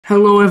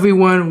Hello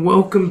everyone,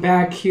 welcome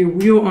back here.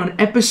 We are on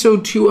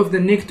episode 2 of the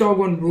Nick Dog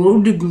on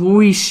Road to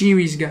Glory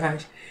series,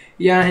 guys.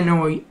 Yeah, I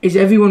know. Is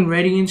everyone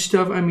ready and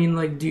stuff? I mean,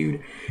 like,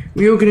 dude,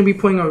 we are gonna be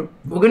playing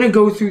we're gonna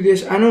go through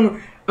this. I don't know.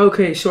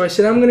 Okay, so I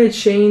said I'm gonna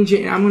change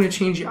it, and I'm gonna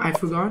change it. I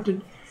forgot to.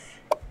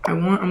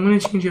 I'm gonna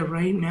change it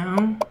right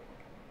now.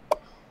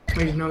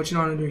 Wait, no, it's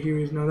not under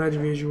here. No, that's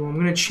visual. I'm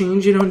gonna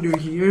change it under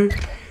here,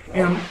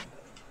 and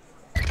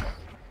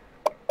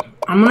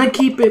I'm gonna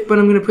keep it, but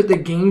I'm gonna put the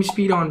game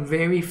speed on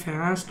very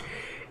fast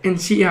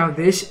and see how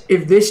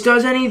if this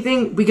does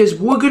anything, because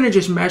we're gonna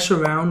just mess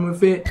around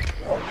with it.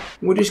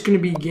 We're just gonna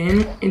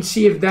begin and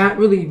see if that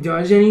really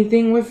does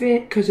anything with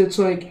it, because it's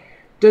like,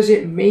 does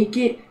it make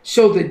it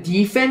so the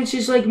defense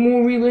is like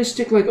more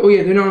realistic? Like, oh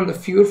yeah, they're not on the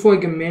field for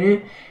like a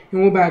minute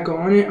and we're back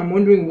on it. I'm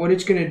wondering what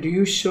it's gonna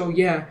do. So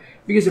yeah,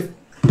 because if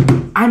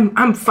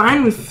I'm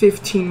fine with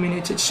 15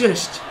 minutes, it's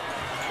just,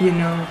 you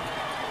know,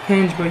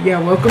 depends. But yeah,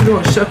 welcome to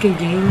our second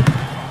game.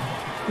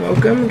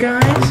 Welcome,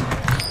 guys.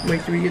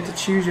 Wait, do we get to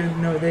choose or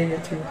no? They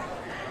get to.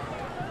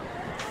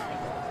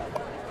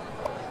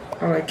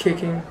 I like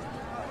kicking.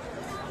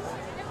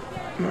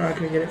 I'm not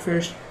gonna get it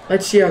first.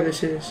 Let's see how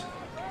this is.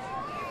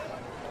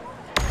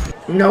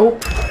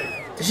 Nope.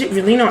 Does it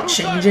really not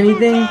change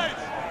anything?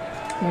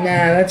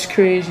 Nah, that's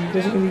crazy. It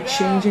doesn't really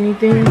change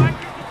anything.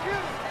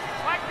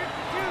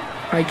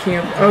 I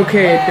can't.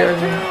 Okay, it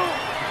doesn't.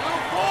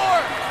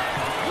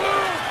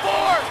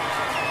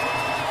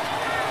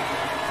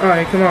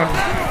 Alright, come on.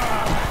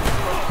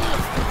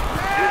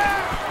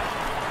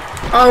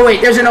 Oh,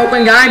 wait, there's an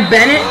open guy.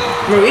 Bennett?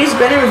 Maurice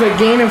Bennett with a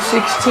gain of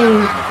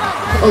 16.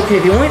 Okay,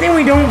 the only thing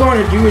we don't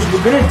gotta do is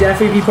we're gonna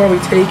definitely be probably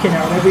taken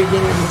out every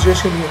game, and it's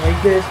just gonna be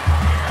like this.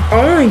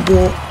 Only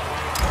goal.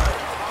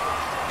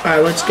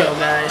 Alright, let's go,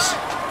 guys.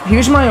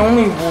 Here's my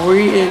only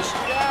worry is.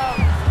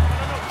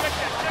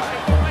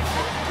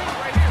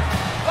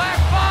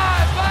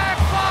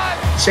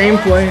 Same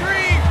play.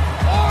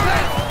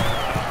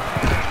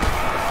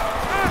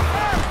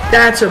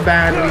 That's a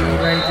bad lead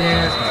right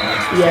there.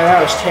 Yeah,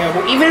 that was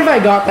terrible. Even if I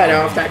got that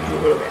off, that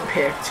would have been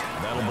picked.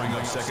 That'll bring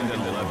up 2nd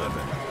and 11.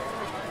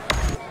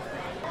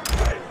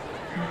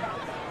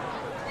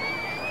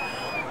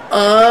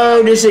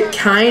 Oh, does it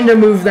kind of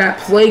move that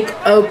play?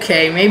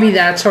 Okay, maybe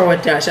that's how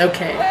it does.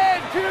 Okay.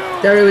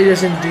 That really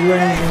doesn't do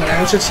anything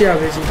else. Let's see how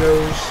this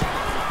goes.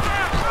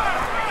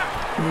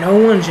 No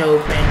one's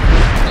open.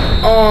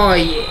 Oh,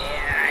 yeah.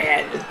 I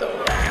had to throw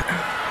that.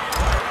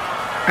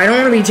 I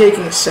don't want to be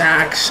taking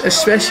sacks,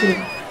 especially.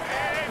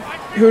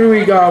 Who do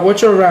we got?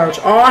 What's our routes?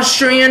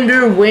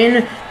 Ostrander,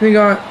 win. We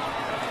got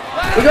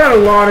a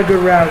lot of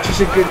good routes.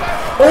 It's a good.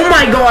 Oh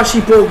my gosh,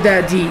 he broke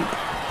that deep.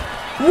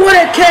 What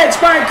a catch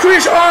by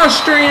Chris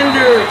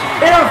Ostrander!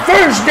 And a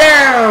first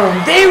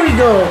down! There we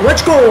go!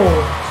 Let's go!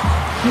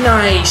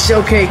 Nice!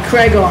 Okay,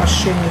 Craig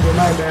Ostrander,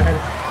 my bad.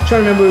 I'm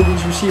trying to remember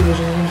these receivers'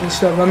 names and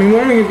stuff. I mean, we're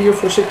only going to be here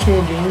for 6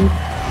 more games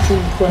to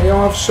the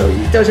playoffs, so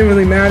it doesn't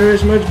really matter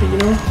as much, but you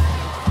know.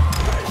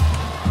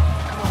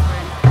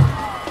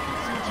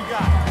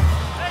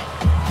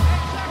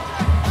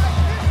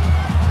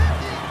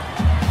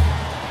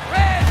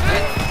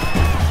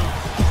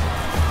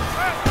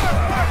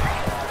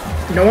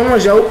 No one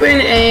was open,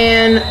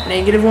 and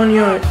 -1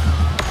 yard.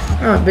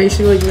 Oh,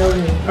 basically no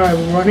game. Alright,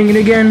 we're running it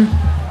again.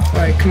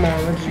 Alright, come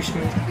on, let's do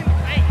something.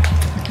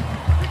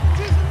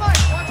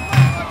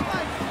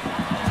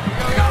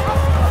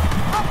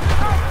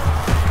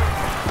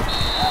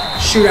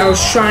 Shoot, I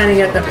was trying to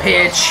get the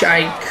pitch.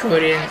 I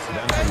couldn't.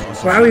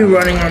 Why are we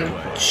running on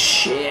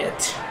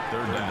shit?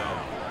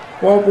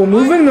 Well, we're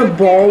moving the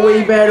ball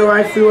way better.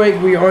 I feel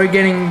like we are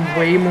getting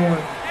way more.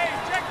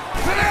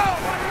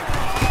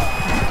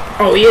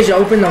 Oh, he is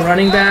open, the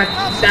running back.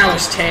 That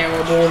was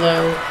terrible,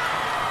 though.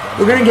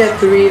 We're going to get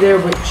 3 there,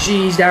 but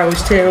geez, that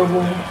was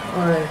terrible.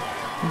 Alright.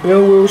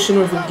 Bill Wilson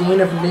with a gain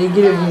of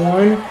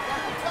 -1.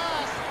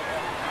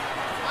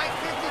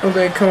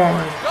 Okay, come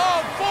on.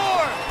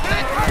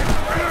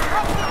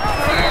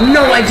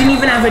 No, I didn't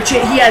even have a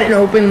chance. He had an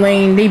open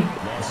lane.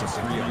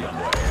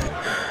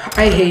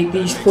 I hate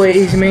these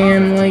plays,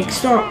 man. Like,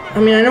 stop. I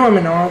mean, I know I'm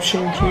an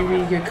option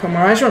QB. Come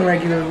on, I just want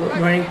regular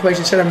running plays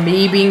instead of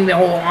me being the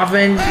whole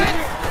offense.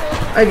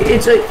 Like,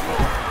 it's like,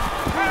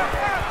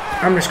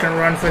 I'm just gonna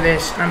run for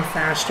this. I'm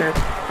faster.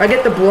 I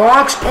get the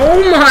blocks.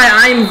 Oh my!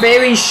 I'm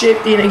very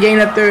shifty in a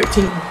gain of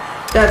 13.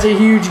 That's a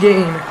huge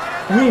gain.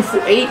 Only for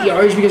 8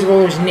 yards because of all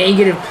those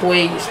negative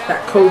plays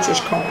that coach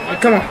is calling.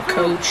 Like, come on,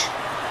 coach.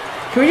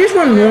 Can we just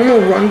run normal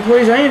run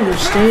plays? I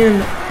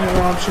understand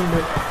the option,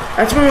 but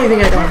that's the only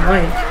thing I don't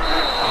like.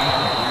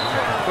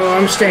 Oh,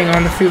 I'm staying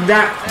on the field.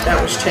 That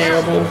was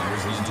terrible.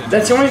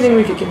 That's the only thing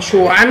we can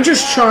control. I'm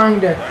just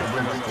trying to.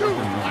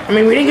 I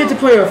mean, we didn't get to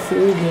play a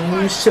full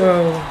game,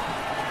 so.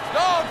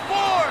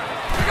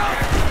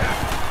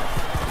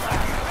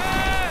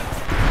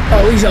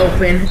 Oh, he's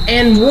open.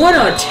 And what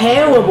a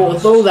terrible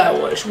throw that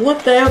was.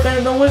 What the hell kind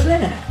of throw was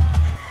that?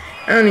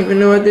 I don't even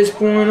know at this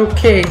point.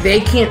 Okay,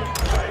 they can't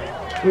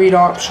read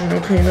option.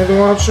 Okay,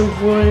 another option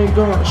play.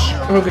 Gosh.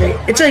 Okay,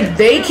 it's like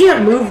they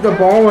can't move the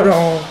ball at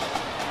all.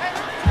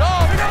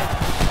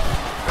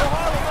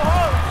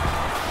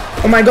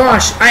 Oh my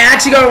gosh, I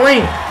actually got a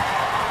lane.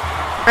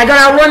 I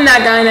gotta outrun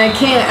that guy and I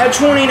can't. A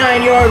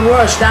 29-yard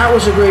rush. That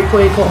was a great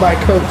play call by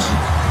coach.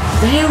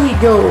 There we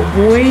go,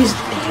 boys.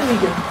 There we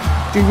go.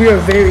 Dude, we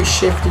are very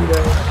shifty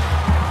though.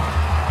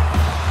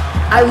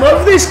 I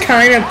love this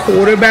kind of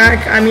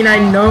quarterback. I mean, I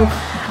know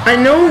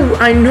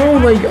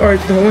like our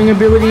throwing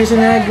ability isn't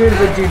that good,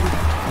 but dude.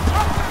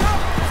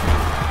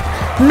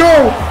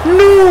 No!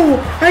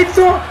 I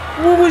thought,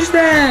 what was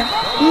that?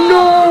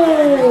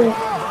 No!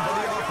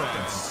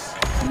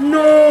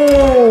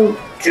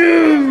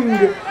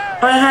 Dude!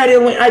 I had a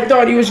lane. I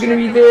thought he was gonna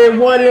be there.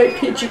 What did I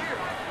pitch it?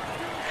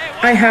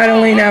 I had a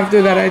lane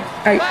after that.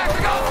 I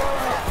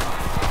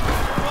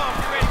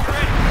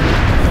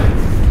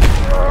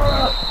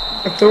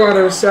throw out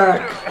a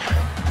sack.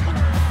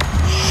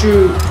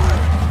 Shoot.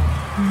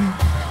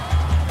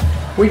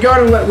 We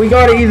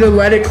gotta either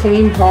let a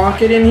clean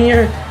pocket in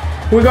here.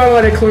 We gotta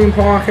let a clean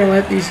pocket and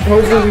let these.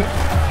 Hopefully.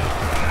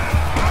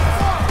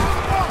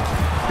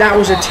 That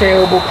was a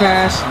terrible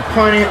pass.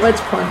 Punt it.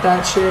 Let's punt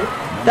that shit.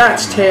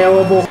 That's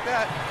terrible.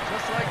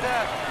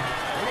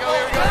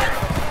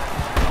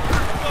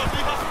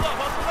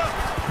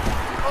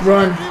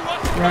 Run,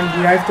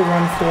 dude. I have to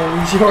run for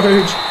these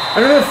yards.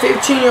 Another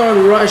 15-yard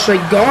rush.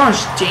 Like,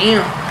 gosh,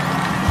 damn.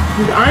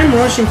 Dude, I'm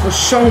rushing for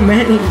so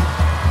many.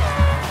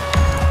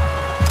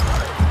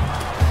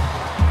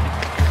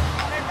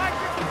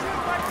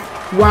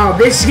 Wow,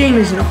 this game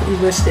is not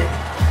realistic.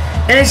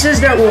 And it says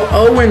that we're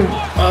 0-0.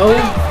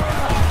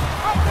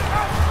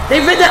 They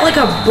bit that like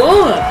a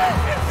bug.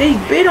 They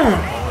bit on it.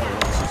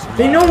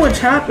 They know what's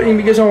happening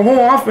because our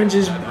whole offense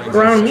is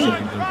around me.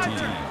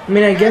 I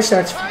mean, I guess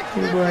that's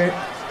fine, but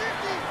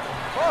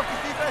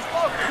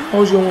I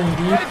was going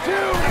deep.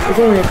 There's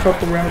only a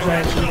couple rounds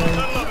actually.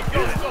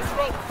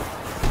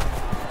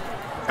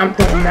 I'm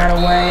throwing that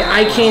away.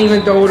 I can't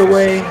even throw it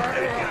away.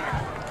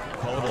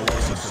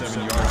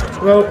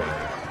 Well,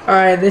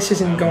 alright, this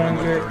isn't going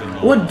good.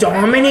 We're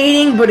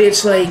dominating, but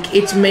it's like,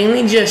 it's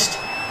mainly just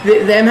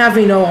them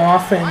having no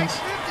offense.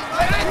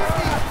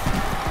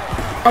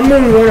 I'm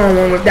going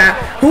one-on-one with that.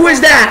 Who is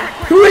that?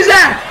 Who is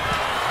that?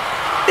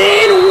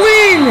 They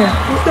win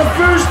with the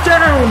first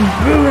down.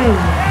 Boom.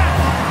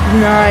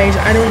 Nice.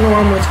 I don't know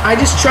how much. I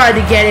just tried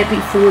to get it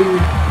before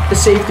the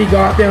safety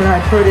got there and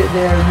I put it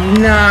there.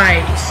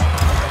 Nice.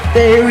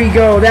 There we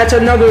go. That's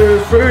another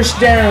first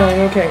down.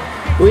 Okay.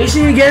 We just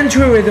need to get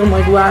into a rhythm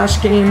like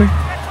last game.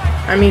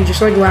 I mean, just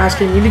like last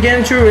game. We need to get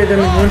into a rhythm,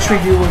 and once we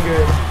do, we're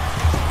good.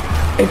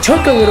 It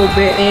took a little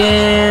bit,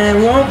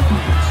 and well.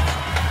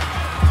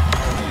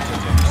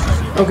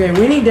 Okay,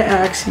 we need to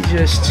actually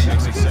just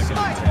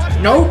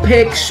no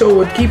picks, so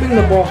we're keeping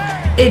the ball.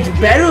 It's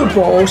better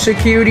ball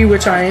security,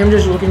 which I am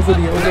just looking for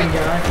the open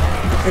guy.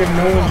 And if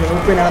no one's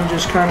open, I'm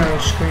just kind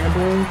of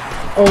scrambling.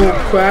 Oh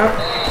crap!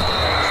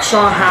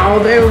 Saw Hal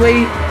there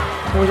late.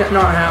 Or was that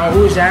not Hal?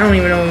 Who was that? I don't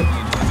even know.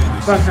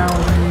 Fuck Hal.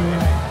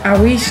 At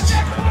least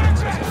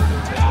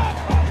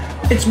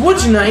it's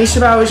what's nice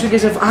about it is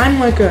because if I'm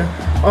like a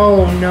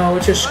oh no,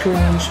 it's a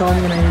screen, so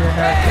I'm gonna either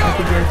have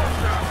to get.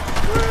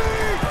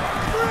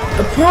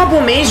 The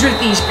problem is with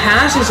these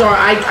passes are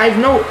I've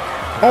no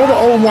all the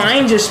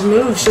O-line just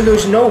moves, so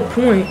there's no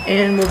point,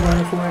 and we're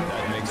running for it.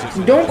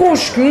 Don't go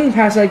screen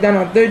pass like that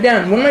on third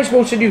down. What am I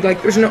supposed to do?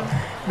 Like there's no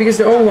because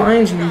the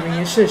O-line's moving.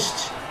 It's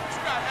just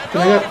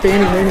I got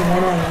thin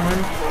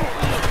one-on-one.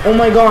 Oh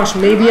my gosh,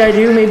 maybe I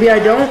do, maybe I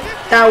don't.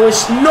 That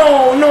was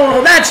no,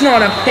 that's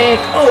not a pick.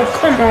 Oh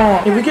come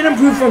on. If we can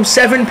improve from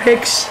 7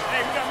 picks,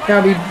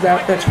 that'll be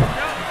that's fine.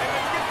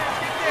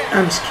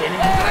 I'm just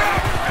kidding.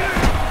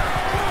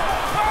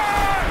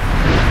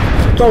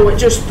 Throw it,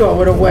 just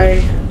throw it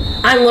away.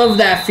 I love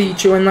that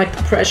feature when like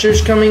the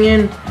pressure's coming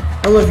in.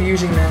 I love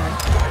using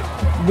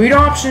that. Read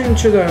option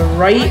to the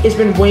right has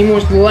been way more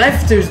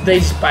left.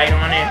 They spite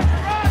on it.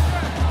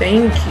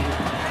 Thank you.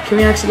 Can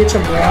we actually get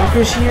some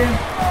blockers here?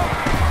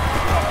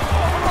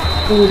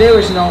 Ooh, there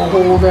was no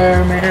hole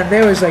there, man.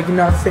 There was like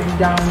nothing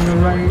down the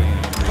right.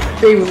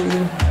 They were.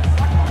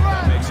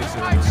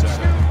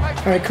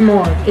 Alright, come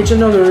on. It's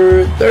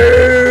another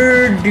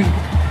third, dude.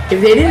 If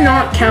they did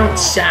not count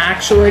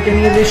sacks or like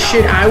any of this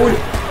shit, I would.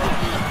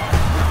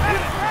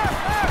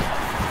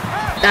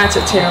 That's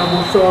a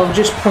terrible throw.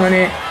 Just punt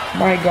it.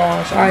 My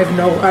gosh, I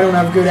don't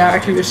have good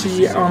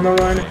accuracy on the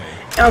run.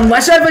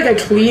 Unless I have like a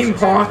clean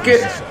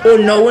pocket or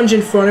no one's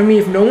in front of me.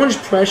 If no one's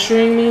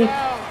pressuring me,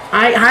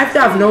 I have to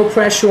have no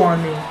pressure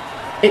on me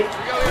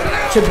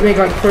to make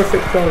like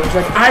perfect throws.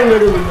 Like I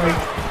literally like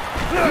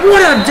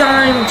what a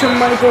dime to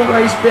Michael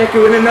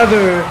Rice-Becker and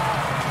another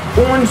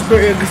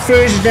Orangeburg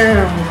first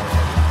down.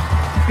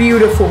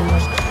 Beautiful.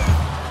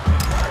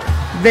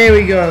 There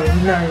we go.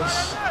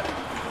 Nice.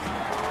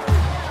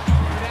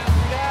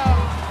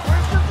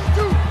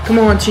 Come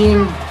on,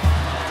 team.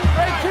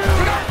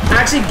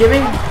 Actually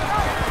giving.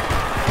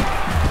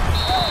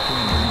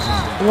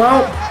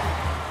 Well,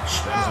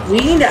 we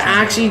need to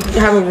actually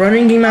have a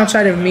running game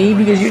outside of me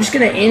because you're just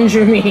going to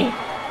injure me.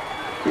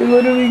 You're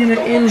literally going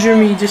to injure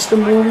me just the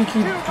more we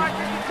keep.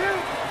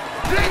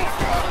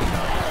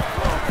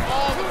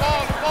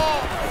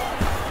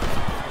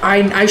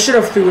 I should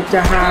have threw it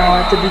to Hal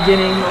at the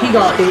beginning. He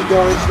got 8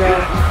 yards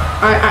there.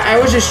 I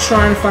was just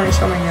trying to find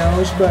something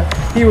else, but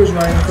he was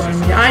right in front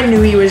of me. I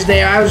knew he was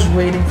there. I was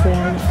waiting for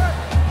him.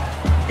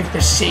 If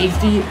the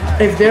safety,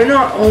 if they're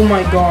not, oh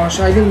my gosh,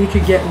 I think we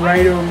could get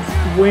right or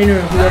win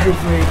or whoever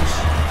plays.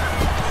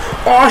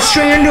 Oh,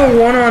 straight into a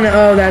 1 on,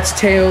 oh, that's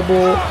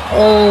terrible.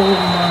 Oh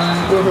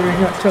my, we're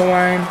hurrying up to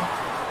line.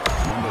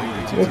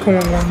 We're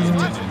coming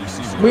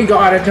 1 We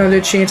got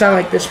another chance. I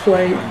like this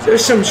play.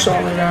 There's some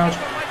solid routes.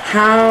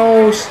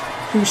 House,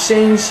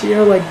 Hussein's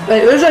here, like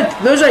there's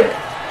like,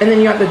 and then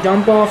you got the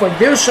dump off. Like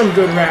there's some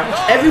good routes.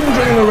 Everyone's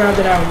running the route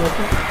that I would look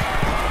at.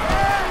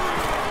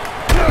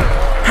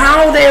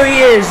 How there he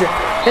is,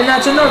 and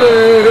that's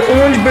another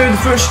Orangeburg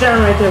first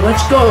down right there.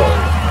 Let's go.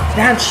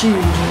 That's huge,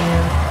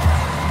 man.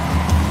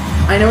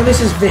 I know this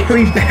is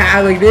very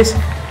bad. Like this,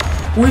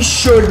 we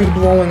should be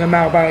blowing them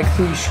out by like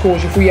 3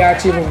 scores if we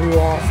actually have a real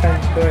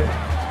offense, but.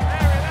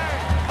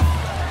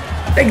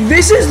 Like,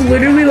 this is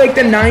literally like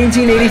the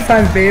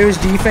 1985 Bears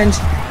defense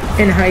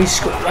in high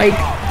school. Like,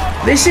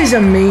 this is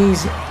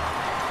amazing.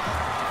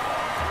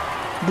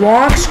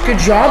 Blocks, good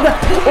job.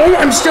 Oh,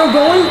 I'm still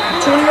going.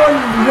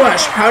 21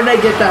 rush. How did I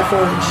get that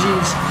far?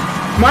 Jeez.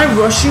 My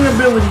rushing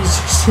ability is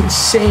just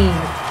insane.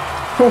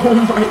 Oh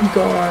my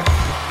god.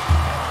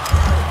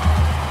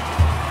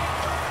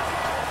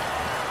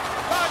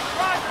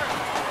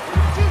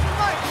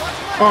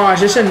 Oh,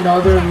 is this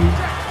another?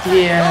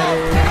 Yeah,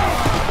 dude.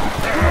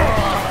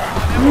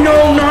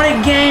 No, not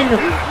again!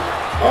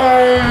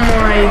 Oh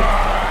my...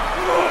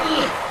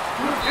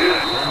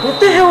 What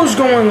the hell is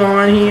going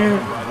on here?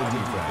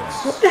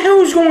 What the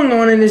hell is going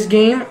on in this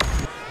game?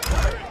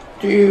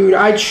 Dude,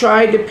 I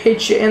tried to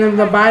pitch it, and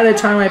then by the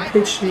time I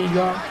pitched it, he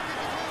got...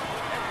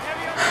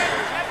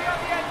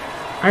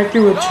 I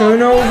threw a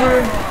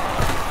turnover.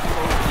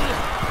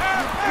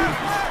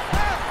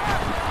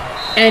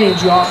 And he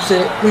drops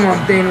it. Come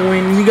on, Dan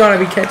Wynn. We gotta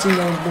be catching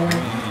those balls.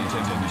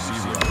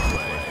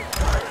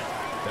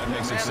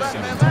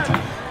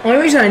 The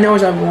only reason I know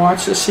is I've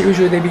watched the series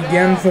where they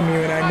began from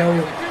you, and I know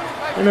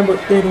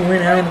about they didn't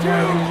win. I don't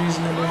know the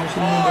reason I never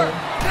seen it.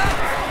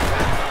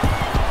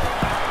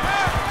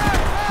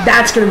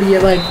 That's gonna be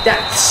it. Like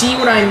that. See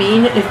what I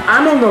mean? If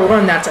I'm on the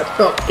run, that's a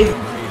hook.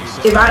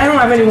 If I don't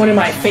have anyone in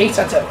my face,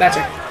 that's a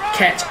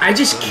catch. I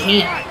just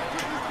can't,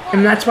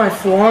 and that's my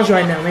flaws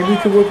right now. Maybe we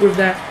could work with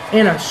that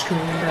and a screen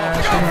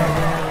dash.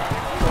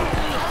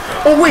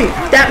 Oh wait,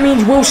 that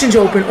means Wilson's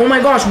open. Oh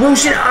my gosh,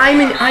 Wilson, if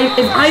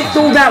I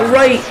throw that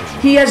right,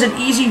 he has an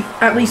easy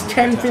at least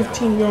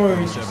 10-15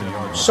 yards.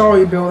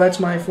 Sorry, Bill, that's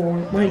my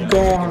fault. My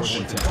gosh.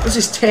 This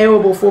is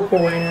terrible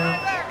football right now.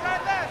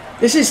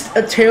 This is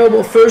a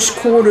terrible first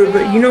quarter,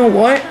 but you know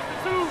what?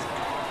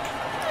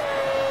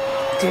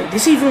 Dude,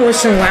 this even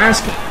worse than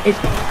last game.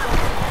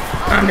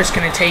 I'm just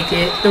gonna take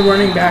it. The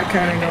running back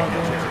kind of got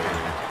there.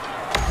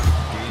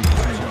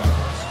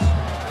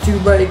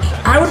 Dude, like,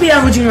 I would be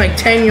averaging like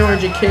 10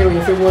 yards a carry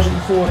if it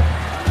wasn't for,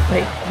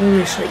 like,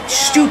 this, like,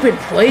 stupid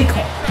play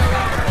call.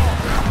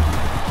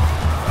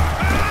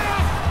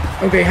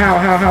 Okay, how,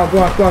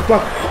 block.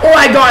 Oh,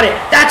 I got it.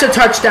 That's a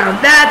touchdown.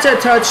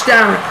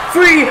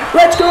 Free,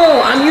 let's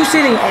go. I'm used to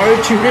hitting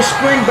R2 to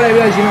sprint, but I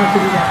realized you don't have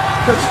to do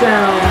that.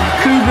 Touchdown,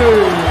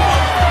 Cougars.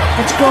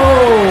 Let's go.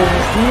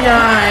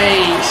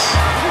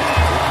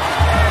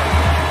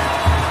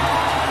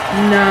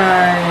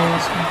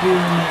 Nice,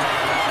 dude.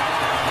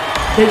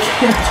 They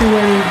can't do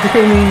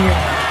anything.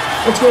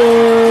 Let's go.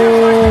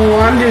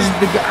 I'm just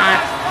the guy.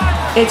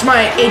 It's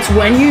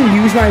when you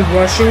use my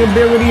rushing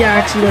ability,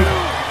 actually,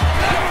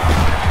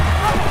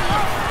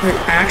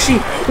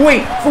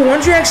 wait, for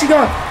once you actually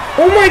got,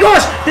 oh my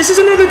gosh, this is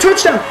another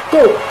touchdown.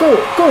 Go.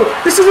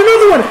 This is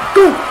another one.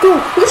 Go.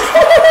 Let's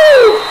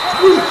go.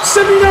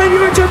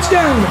 79-yard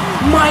touchdown.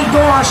 My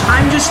gosh,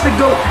 I'm just the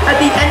GOAT. At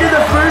the end of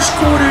the first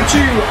quarter,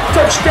 too.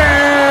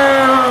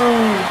 Touchdown.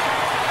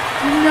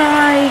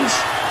 Nice.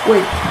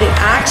 Wait, it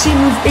actually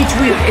moved. It's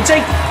weird. It's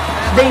like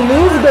they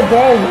move the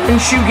ball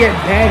once you get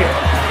better.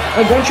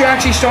 Like once you're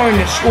actually starting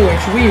to score,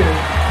 it's weird.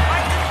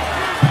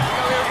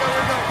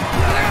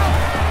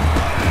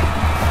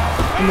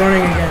 I'm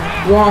running again.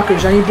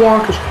 Blockers. I need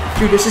blockers.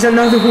 Dude, this is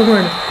another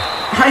one.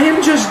 I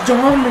am just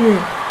dominant.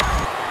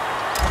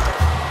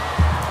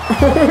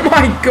 Oh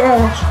my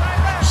gosh.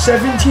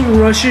 17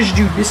 rushes,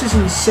 dude. This is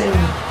insane.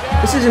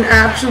 This is an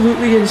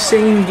absolutely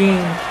insane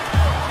game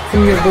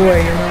from your boy,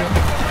 you know.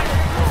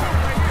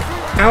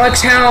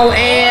 Alex Howell,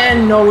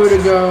 and nowhere to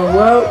go.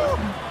 Well,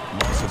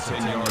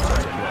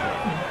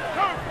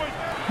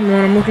 come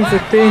on, I'm looking for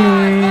thin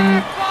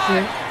wing.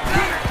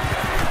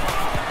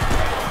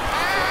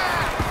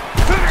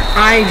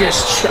 I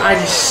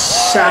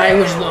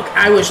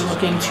was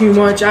looking too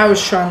much. I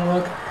was trying to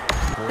look,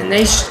 and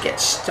they get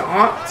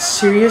stopped.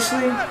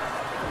 Seriously?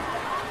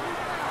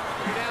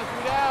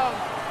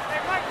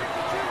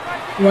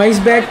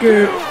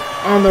 Weisbecker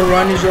on the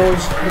run is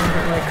always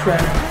like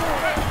crap.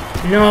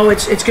 No,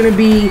 it's gonna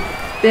be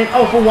then.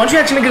 Oh, but once you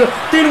actually make it,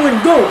 then win,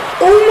 go!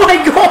 Oh my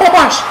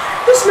gosh,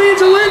 this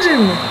man's a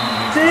legend.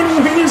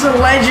 Then win is a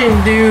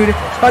legend, dude.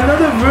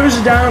 Another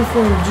first down for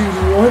him,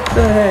 dude. What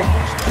the heck?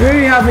 We're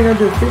already having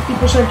under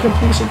 50%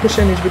 completion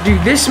percentage, but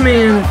dude, this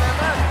man,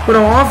 but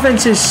our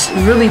offense is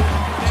really.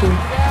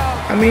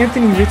 I'm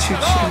Anthony Richardson.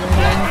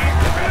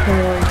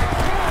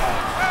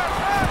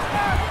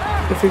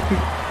 The 50.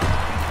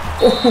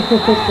 Oh,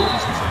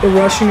 the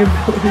rushing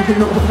ability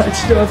and all that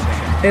stuff,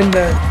 and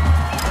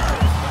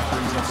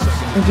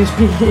just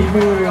being able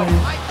to.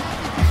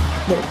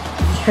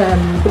 Yeah,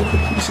 the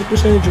completion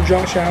percentage of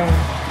Josh Allen.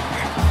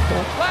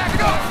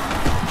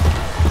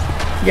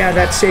 Yeah,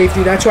 that's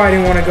safety. That's why I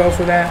didn't want to go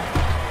for that.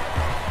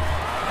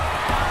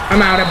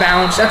 I'm out of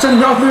bounds. That's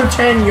another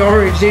 10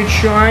 yards. They're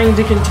trying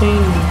to contain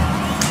me.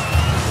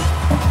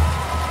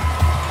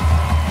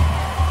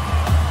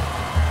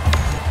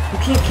 You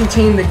can't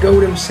contain the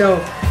GOAT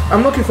himself.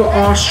 I'm looking for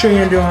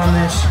Ostrander on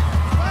this.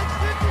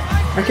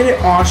 I can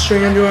hit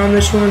Ostrander on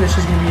this one. This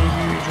is going to be a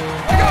huge one.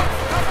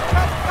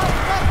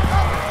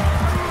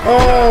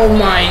 Oh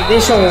my,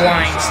 this whole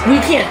lines. We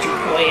can't do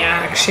play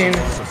action.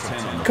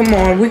 Come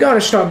on, we got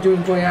to stop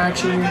doing play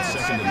action.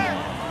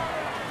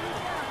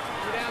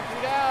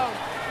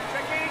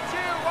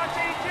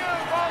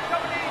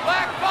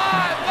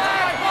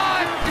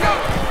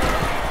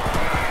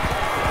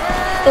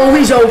 Oh,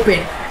 he's open,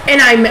 and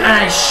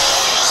I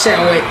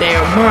sell it there.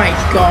 My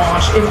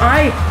gosh,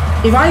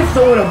 if I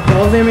throw it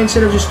above him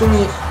instead of just throwing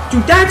it,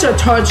 dude, that's a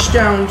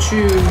touchdown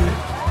too.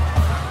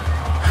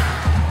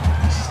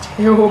 It's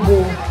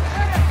terrible.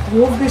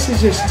 All of this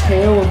is just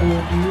terrible,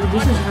 dude.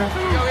 This is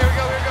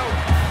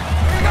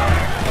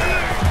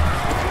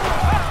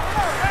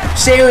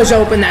Sailor's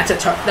open. That's a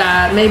tough.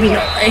 Maybe no.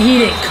 He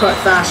didn't cut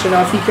fast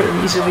enough. He could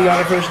have easily got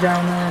a first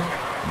down there.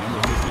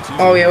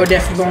 Oh yeah, we're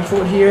definitely going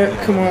for it here.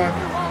 Come on.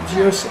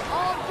 Just,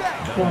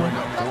 come on.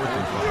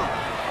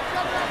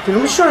 Dude,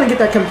 I'm just trying to get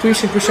that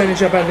completion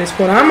percentage up at this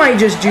point. I might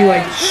just do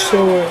like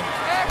short.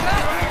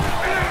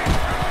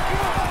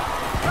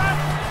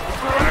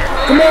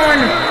 Come on!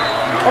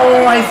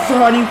 Oh, I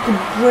thought he could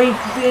break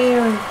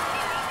there.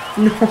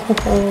 No.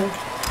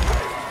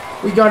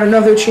 We got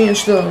another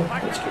chance though.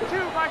 Let's go.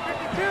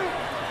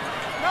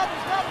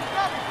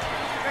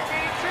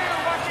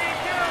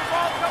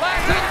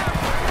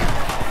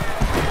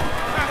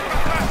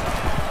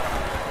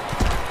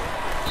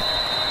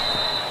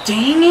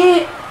 Dang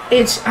it!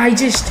 I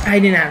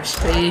didn't have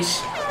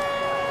space.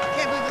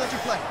 Can't believe they let you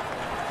play.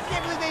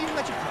 Can't believe they even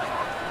let you play.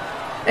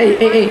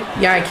 Hey.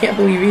 Yeah, I can't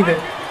believe either.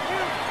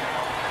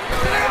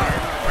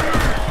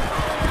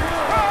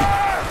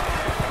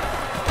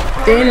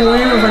 Dan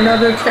Wynn with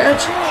another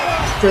catch.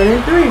 3rd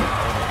and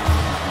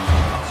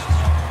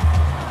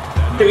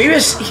 3. Dude, he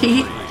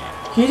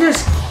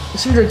just, it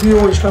seems like he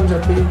always comes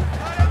up big.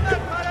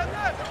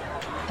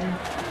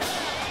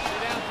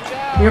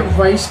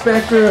 Vice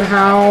Becker,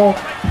 Howell.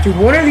 Dude,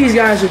 one of these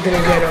guys are going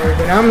to get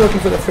open. I'm looking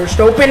for the first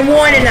open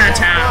one, and that's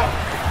Howell.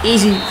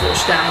 Easy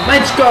first down.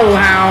 Let's go,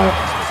 Howell.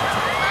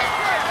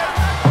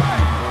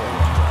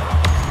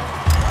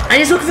 I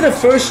just look for the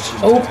first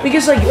open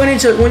because, like, when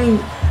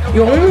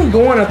you only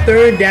go on a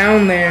 3rd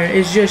down there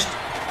is just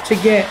to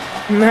get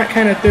that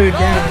kind of 3rd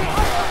down.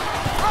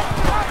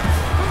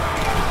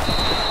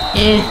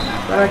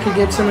 Thought I could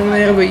get something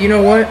there, but you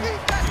know what?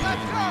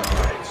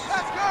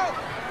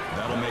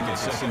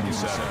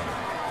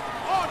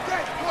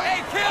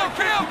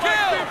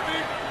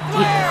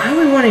 Why are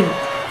we running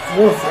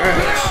 4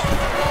 firsts?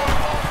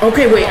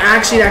 Okay, wait,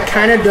 actually that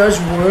kind of does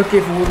work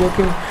if we're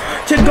looking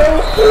to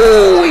go.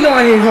 Oh, we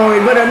got hit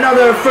hard, but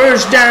another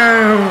first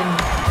down.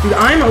 Dude,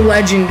 I'm a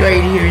legend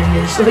right here in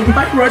this. Like,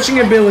 my rushing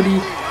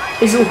ability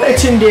is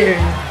legendary.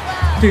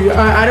 Dude,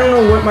 I don't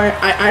know what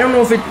I don't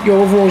know if your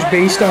overall is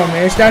based on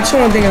this. That's the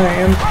one thing I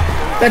am.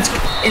 That's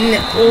in the,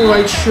 oh,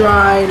 I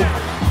tried.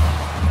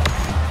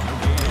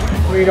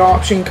 Great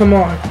option, come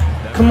on.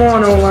 Come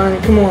on,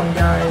 O-line, come on,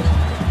 guys.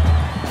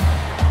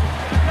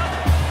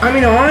 I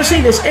mean,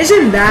 honestly, this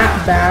isn't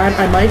that bad.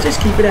 I might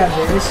just keep it at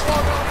this.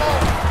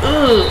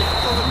 Ugh.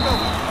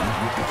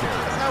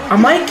 I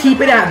might keep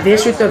it at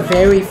this with the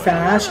very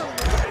fast.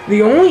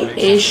 The only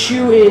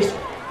issue is,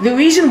 the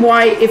reason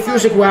why it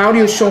feels like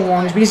Rowdy was so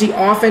long is because the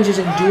offense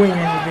isn't doing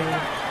anything.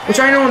 Which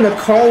I know in the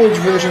college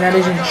version that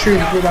isn't true.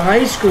 For the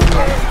high school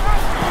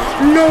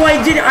version. No,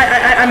 I didn't.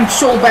 I'm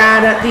so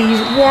bad at these.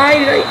 Why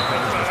did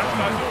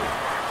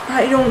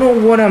I don't know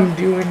what I'm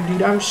doing,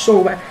 dude. I'm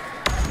so bad.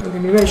 Okay,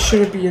 maybe I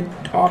shouldn't be an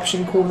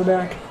option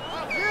quarterback.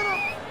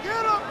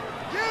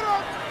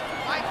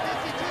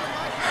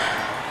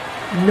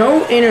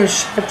 No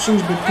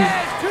interceptions, but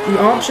the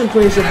option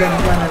plays have been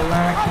kind of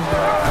lacking.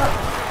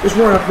 There's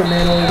one up the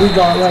middle. We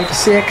got like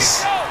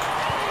 6.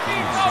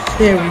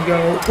 There we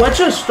go. Let's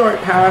just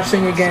start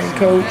passing again,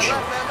 coach.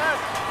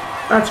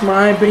 That's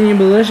my opinion,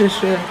 but let's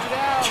just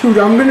dude,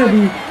 I'm gonna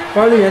be,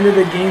 by the end of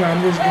the game,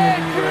 I'm just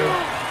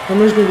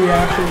gonna be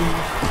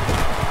actually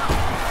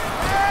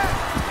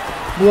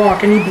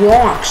block, and he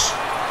blocks.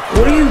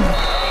 What are you?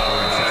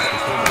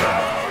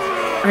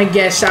 I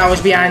guess I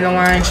was behind the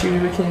line, so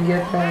we can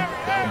get that.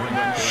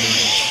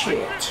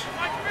 Shit.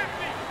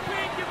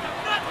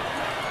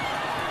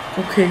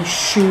 Okay,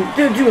 shoot.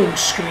 They're doing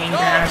screen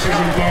passes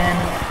again.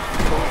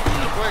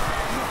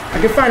 I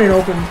can find an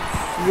open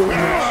field.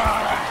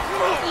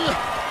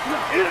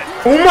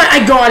 Oh my,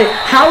 I got it.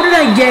 How did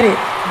I get it?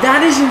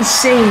 That is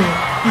insane.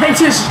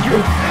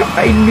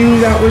 I knew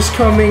that was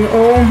coming.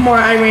 Oh my,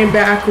 I ran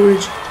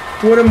backwards.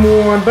 What a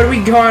moron. But we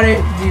got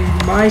it.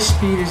 Dude, my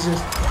speed is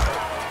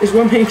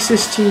what makes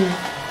this team.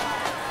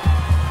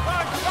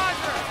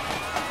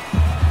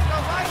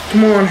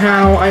 Come on,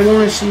 Hal. I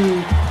want to see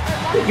you.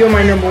 You're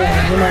my number one.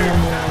 You're my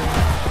number one.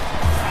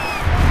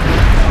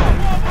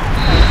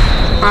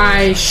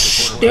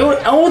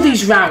 All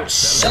these routes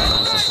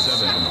suck.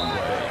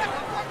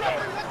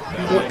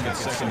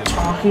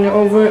 Talking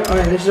over.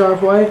 Alright, this is our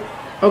play.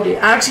 Okay,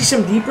 actually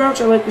some deep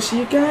routes. I like to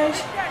see it,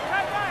 guys.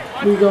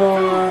 We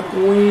got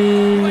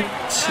Wayne,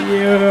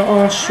 Sierra,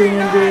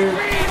 Ostrander.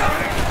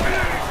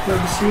 Let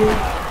me see it.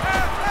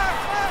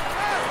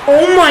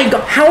 Oh my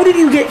god, how did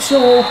you get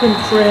so open,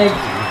 Craig?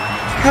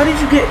 How did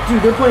you get,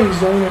 dude, they're playing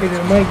zone right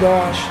there, my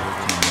gosh.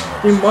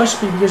 They must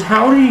be, because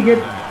how did you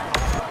get...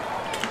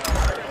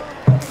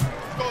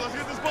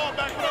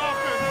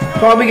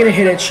 Probably gonna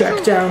hit a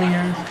check down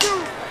here.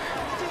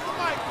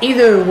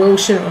 Either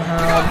Wilson or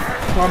Hal.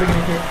 Probably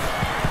gonna hit.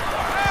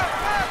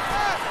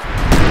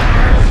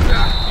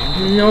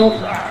 Nope.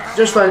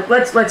 Just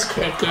let's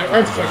kick it.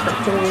 Let's get the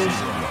points.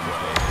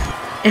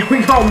 And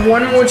we got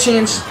one more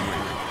chance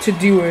to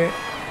do it.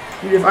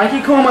 Dude, if I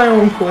could call my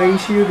own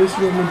plays here, this is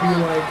gonna be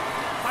like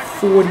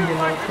 40 to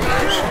my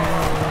players.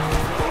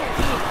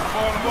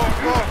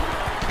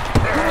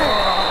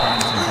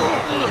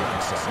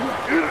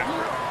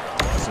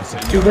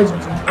 Dude,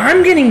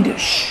 I'm getting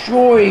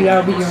destroyed,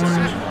 I'll be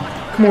honest.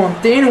 Come on,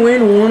 they didn't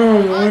win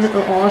one-on-one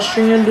or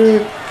Ostrander.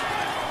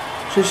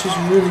 This is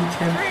really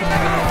tempting.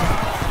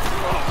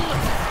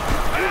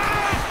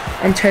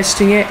 I'm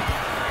testing it.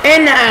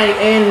 And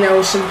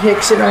Nelson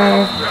picks it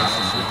off.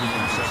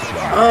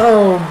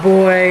 Oh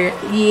boy.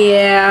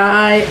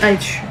 Yeah,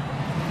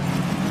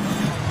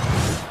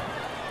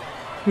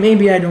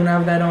 maybe I don't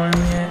have that on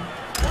yet.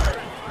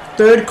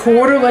 Third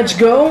quarter, let's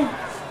go.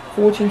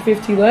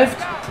 14:50 left.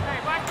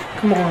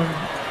 Come on.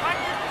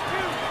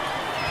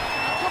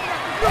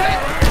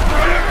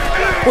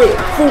 Wait,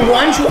 for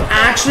once you're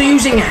actually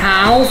using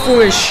Hal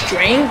for his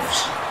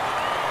strengths?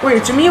 Wait,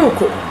 it's a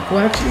miracle.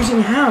 We're actually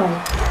using Hal.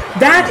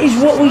 That is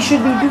what we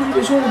should be doing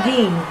this whole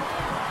game.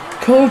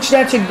 Coach,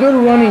 that's a good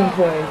running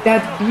play.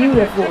 That's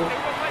beautiful.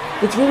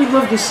 That's what we'd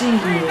love to see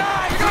here.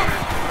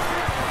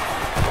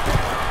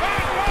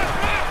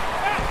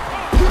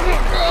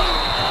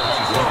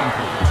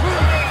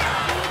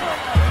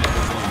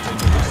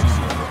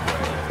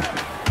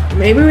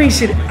 Maybe we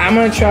should, I'm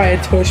gonna try a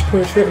tush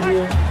push right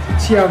here.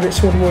 See how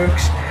this one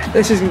works.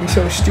 This is gonna be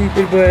so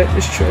stupid, but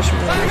just trust me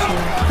on this one.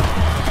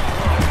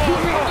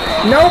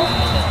 Nope,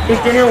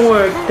 it didn't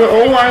work. The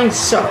O-line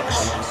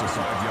sucks.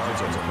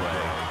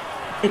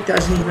 It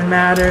doesn't even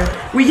matter.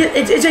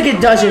 It's like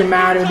it doesn't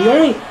matter. The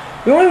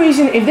only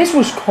reason, if this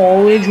was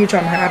college, which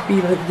I'm happy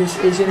that this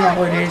isn't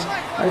how it is,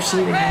 I've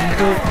seen the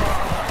game.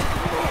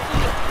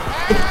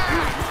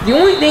 The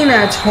only thing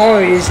that's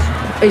hard is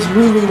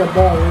moving the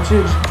ball, which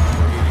is,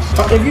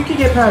 if you could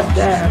get past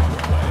that,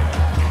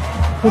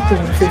 put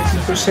them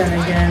 50%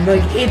 again.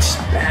 Like, it's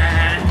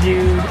bad,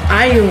 dude.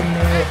 I don't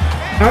know.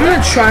 I'm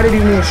gonna try to do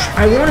more.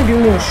 I want to do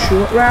more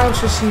short routes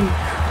to see.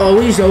 Oh,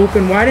 he's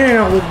open. Why didn't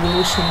I not look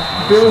Wilson?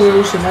 Bill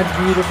Wilson, that's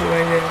beautiful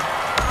right there.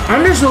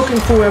 I'm just looking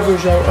for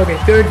whoever's open. Okay,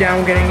 third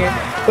down, getting it.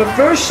 But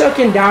first,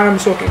 second down, I'm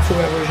just looking for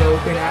whoever's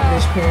open at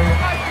this point.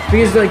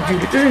 Because, like,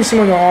 dude, it doesn't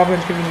seem like the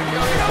offense can even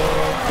move the ball.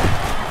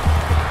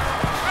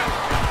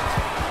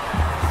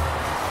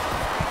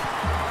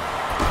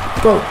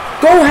 Go.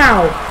 Go,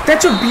 Hal.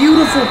 That's a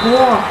beautiful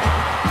block.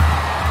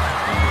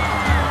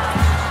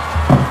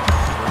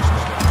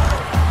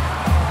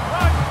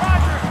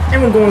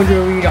 And we're going to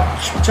a read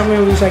off, which I'm going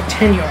to lose like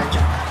 10 yards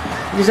on.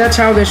 Because that's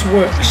how this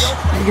works.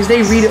 Because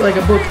they read it like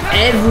a book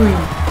every...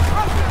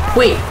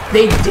 Wait,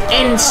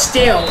 and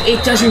still,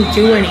 it doesn't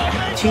do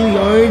anything. 2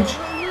 yards?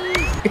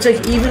 It's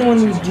like even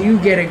when we do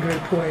get a good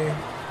play.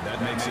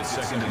 That makes it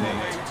 2nd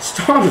and 8.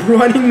 Stop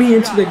running me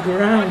into the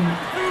ground.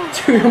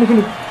 Dude, I'm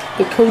going to...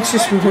 The coach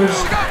just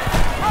was...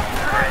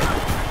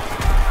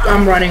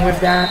 I'm running with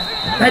that.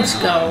 Let's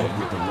go.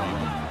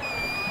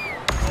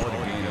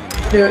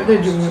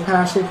 They're doing a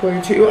passing play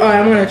too.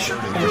 I'm gonna.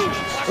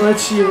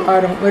 Let's see.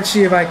 Let's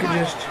see if I could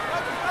just.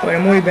 Wait,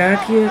 I'm way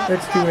back here.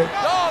 Let's do it.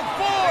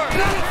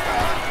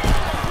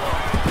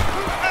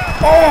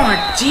 Oh,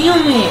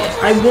 damn it!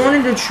 I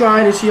wanted to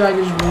try to see if I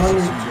could just run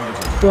it,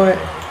 but.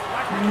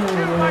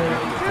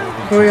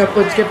 Hurry up!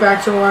 Let's get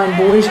back to the line,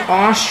 boys.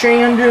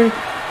 Ostrander.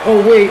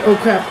 Oh wait. Oh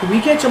crap! Can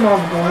we catch him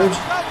off guard?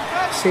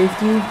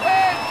 Safety.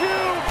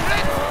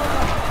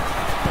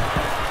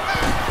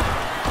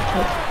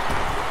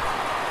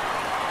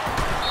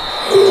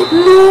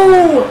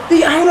 No!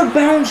 The out of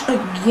bounds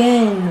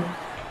again.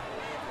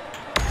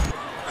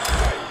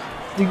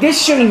 Dude,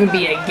 this shouldn't even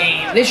be a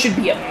game. This should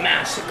be a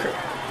massacre.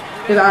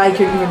 If I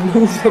could even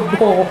move the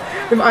ball.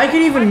 If I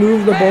could even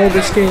move the ball,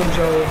 this game's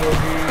over,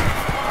 dude.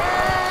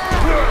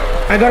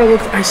 I gotta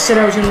look. I said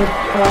I was gonna look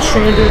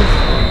Ostrander.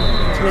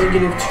 -2.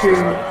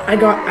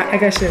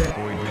 Like I said,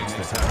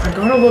 I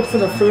gotta look for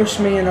the first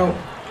man out.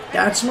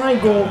 That's my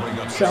goal.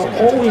 So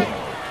always.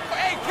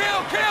 Hey,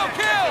 kill!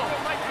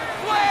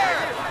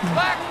 Flare!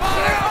 Black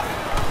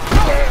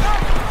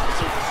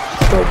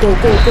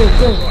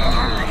Go.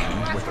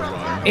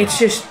 It's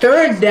just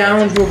third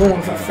down. We're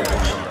going for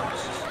first.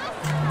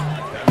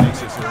 That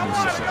makes it 30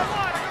 seconds.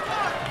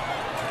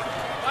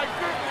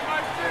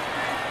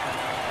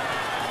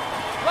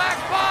 Black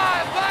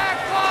 5!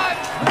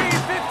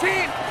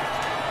 3:15!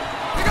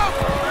 You go!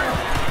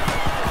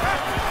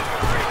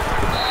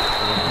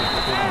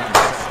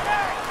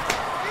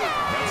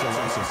 That's a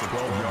loss of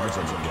 12 yards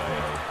on the play.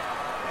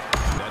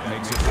 That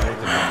makes it 4th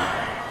and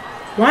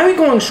 9. Why are we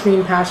going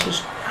screen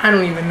passes? I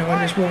don't even know at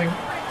this point.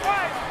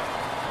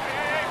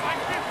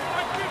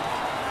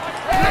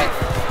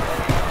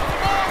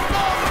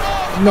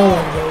 No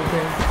one's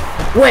open.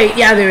 Wait,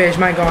 yeah, there is.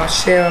 My gosh,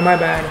 Sarah, my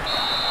bad.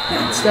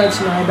 That's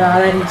my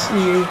bad. I didn't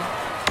see you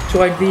to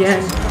like the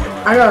end.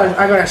 I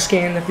gotta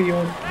scan the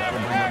field. That'll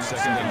bring up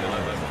 2nd and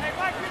 11.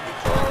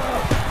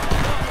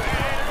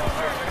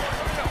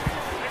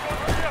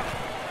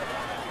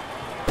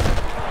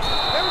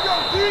 There we go,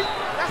 D!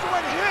 That's the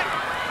way to hit!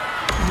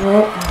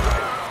 Nope.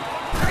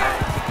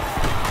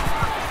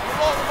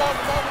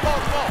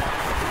 The ball.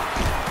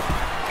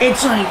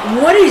 It's like,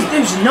 what is?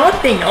 There's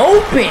nothing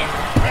open.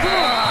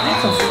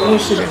 That's a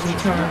force it every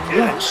time.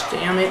 Gosh,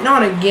 damn it!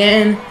 Not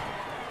again.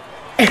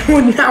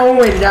 And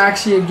now it's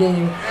actually a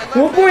game.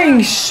 We're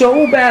playing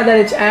so bad that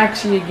it's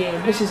actually a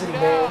game. This is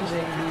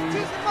embarrassing,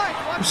 dude.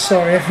 I'm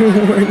sorry,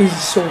 everyone. This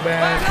is so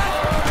bad.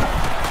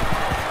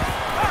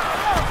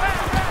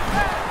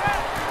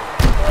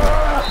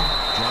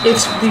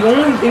 It's the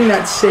only thing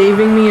that's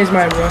saving me is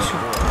my rush.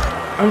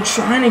 I'm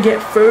trying to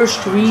get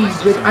first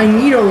reads, but I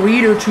need a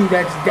read or two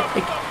that's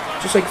like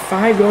just like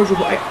 5 yards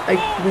away.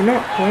 We're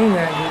not playing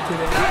that good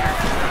today.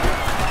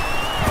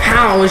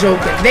 How is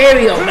open? There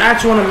we go.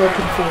 That's what I'm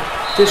looking for.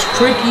 Just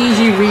quick,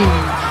 easy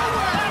reads.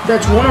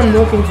 That's what I'm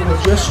looking for,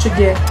 just to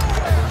get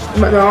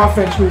the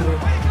offense moving.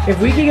 If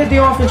we can get the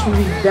offense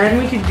moving, then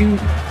we could do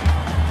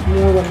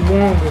more than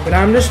longer. But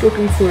I'm just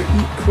looking for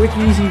quick,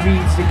 easy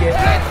reads to get.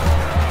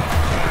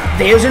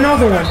 There's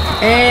another one,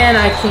 and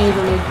I can't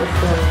even make the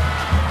play.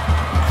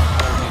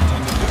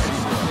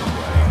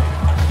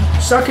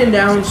 Sucking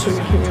down some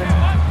here.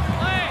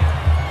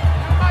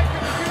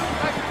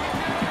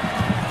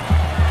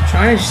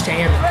 Trying to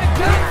stand.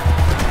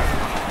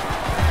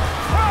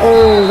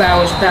 Oh, that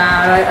was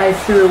bad. I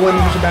threw it when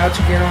he was about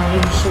to get on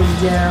him, so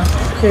yeah.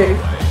 Okay.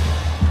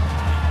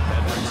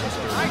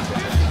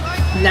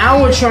 Now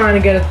we're trying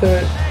to get a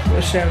third.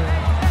 We're 7.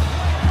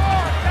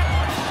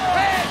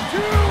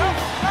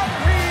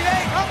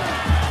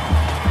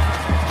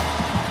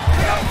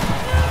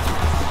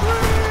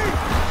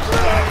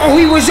 Oh,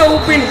 he was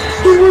open.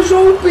 He was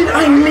open.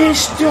 I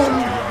missed him.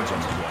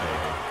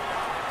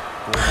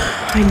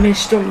 I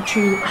missed him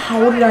too.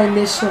 How did I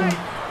miss him?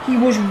 He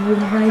was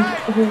wide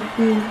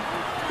open.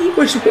 He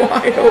was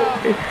wide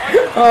open.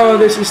 Oh,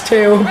 this is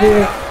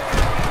terrible.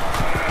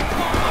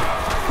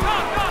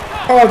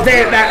 Oh,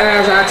 that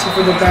was actually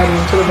for the battle.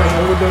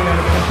 We're doing that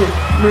again.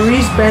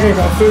 Maurice Bennett,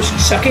 our first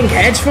sucking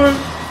heads from him.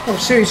 Oh,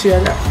 seriously,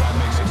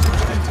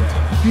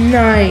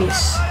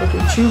 nice.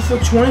 Okay,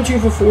 22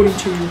 for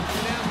 42.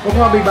 We'll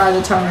probably by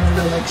the time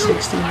I'm like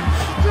 60.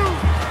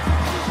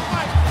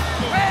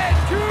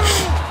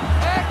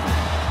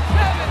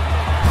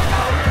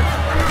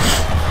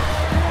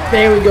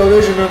 There we go,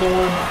 there's another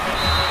one.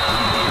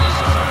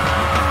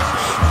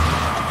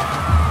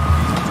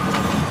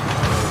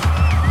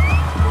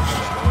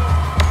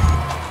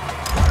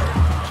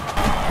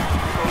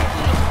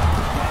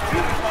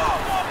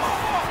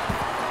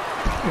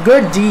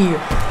 Good D.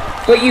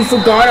 But you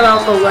forgot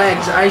about the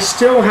legs. I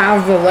still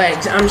have the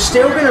legs. I'm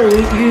still going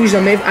to use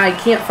them if I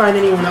can't find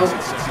anyone else.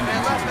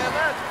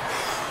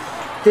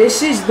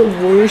 This is the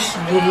worst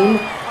game.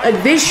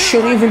 This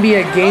shouldn't even be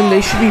a game.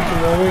 They should be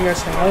blowing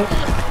us out.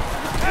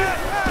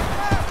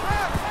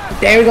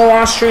 There we go,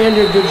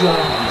 Ostrander. Good job.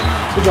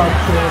 Good job,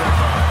 kid.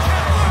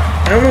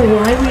 I don't know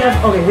why we have...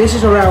 Okay, this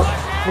is a route.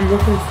 I'm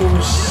looking for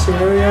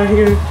Syria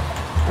here.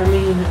 I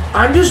mean,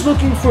 I'm just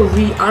looking for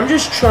I'm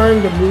just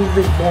trying to move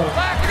this ball.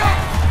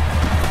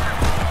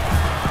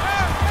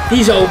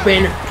 He's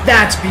open.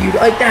 That's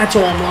beautiful. Like, that's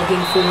all I'm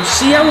looking for.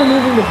 See how we're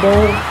moving the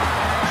ball?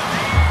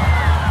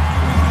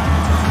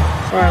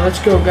 Alright, let's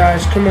go,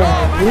 guys. Come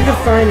on. We need to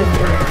find him.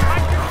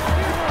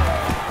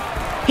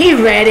 He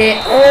read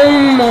it. Oh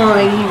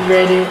my, he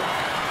read it.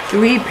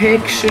 3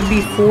 picks should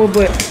be 4,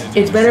 but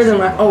it's better than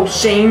my... Oh,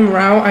 same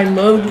route. I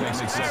loved...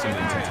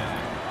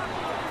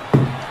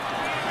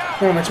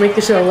 Come on, let's make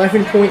this an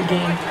 11-point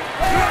game.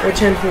 Or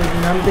 10-point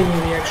game. I'm thinking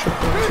the extra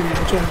point, too.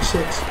 It's only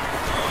 6.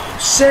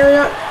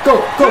 Sarah, go.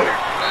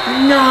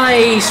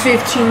 Nice,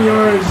 15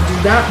 yards,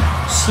 dude. That,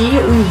 see,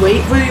 we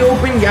wait for the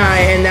open guy,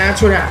 and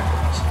that's what happens.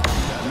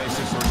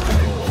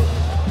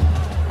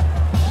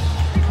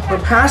 Our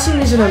passing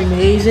isn't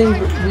amazing,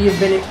 but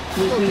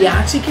we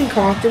actually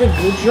concocted a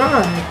good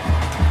drive.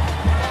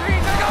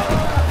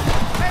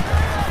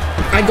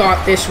 I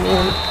got this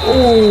one.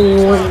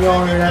 Oh, 1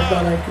 yard. I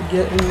thought I could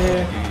get in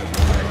there.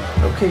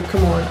 Okay,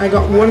 come on. I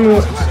got one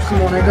more.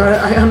 Come on, I got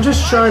it. I'm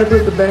just trying to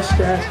put the best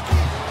stats.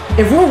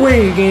 If we're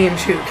winning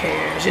games, who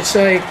cares? It's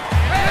like,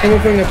 and we're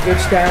putting up good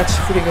stats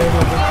for the good.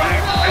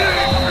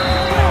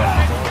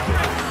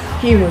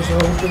 He was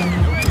open.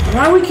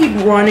 Why do we keep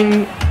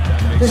running?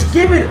 Just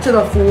give it to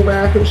the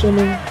fullback or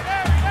something.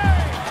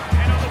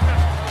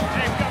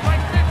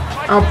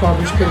 I'll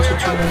probably pitch it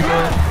to him,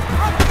 but...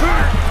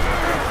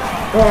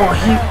 Oh,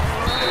 he...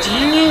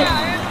 Dang it!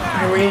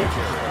 I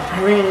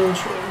ran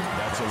into him.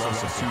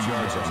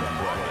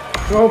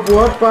 Well,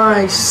 we're up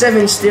by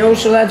 7 still,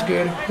 so that's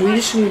good. We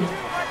just need...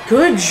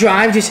 Good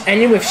drive just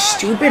ended with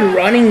stupid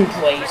running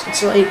plays.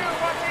 It's like,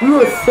 we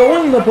were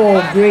throwing the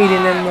ball great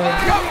and then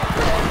like...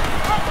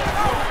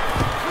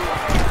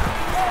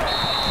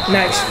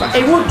 Nice.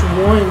 It worked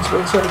once,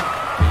 but it's like,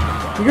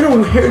 you're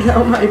gonna wear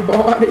out my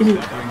body.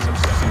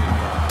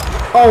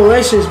 Oh,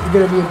 this is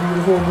gonna be a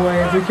beautiful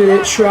play. If we could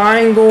hit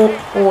triangle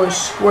or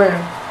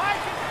square.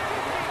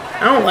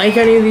 I don't like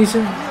any of these.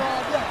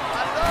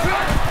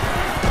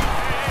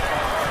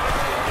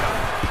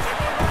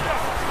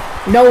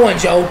 No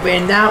one's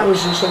open. That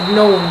was just like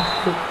no one.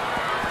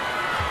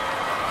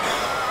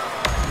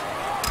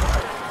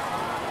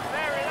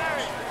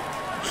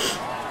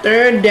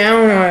 Third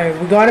down. Alright,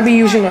 we gotta be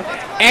using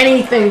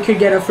anything could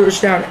get a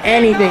first down.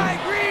 Anything.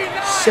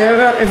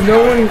 Sarah, if no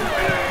one.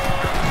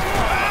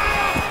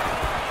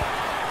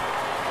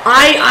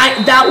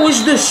 That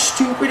was the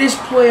stupidest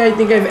play I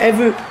think I've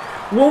ever.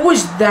 What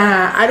was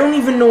that? I don't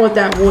even know what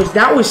that was.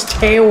 That was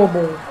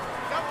terrible.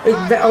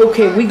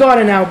 Okay, we got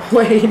an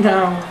outplay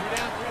now.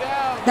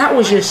 That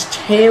was just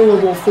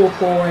terrible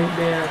football right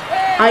there.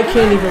 I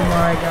can't even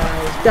lie,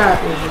 guys.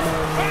 That was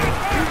annoying.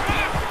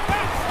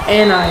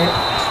 And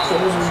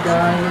what was this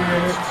guy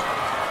here?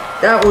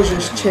 That was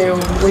just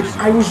terrible. Like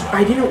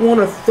I didn't want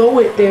to throw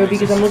it there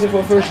because I'm looking for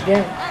a first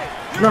down,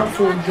 not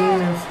for a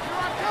game of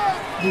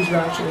these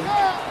actually.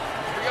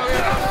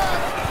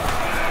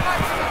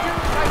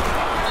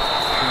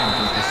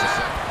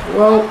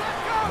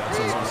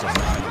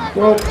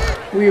 Well,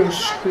 we are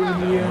screwed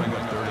here.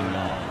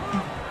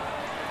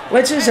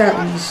 Let's just at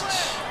least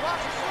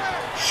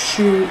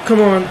shoot.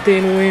 Come on,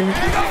 thin win.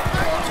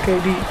 Let's go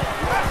deep.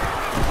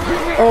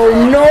 Oh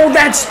no,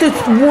 that's the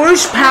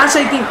worst pass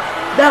I think.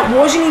 That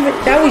wasn't even.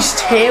 That was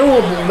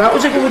terrible. That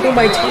was like within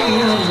by 10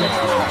 yards.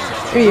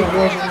 Maybe it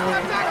wasn't.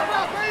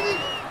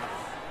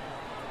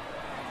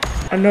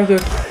 Another.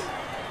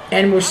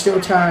 And we're still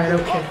tied.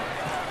 Okay.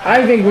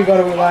 I think we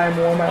gotta rely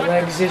more on my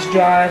legs this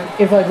drive.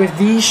 If like with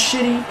this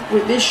shitty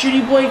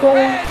play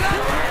going.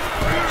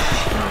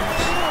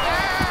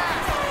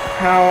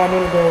 How I'm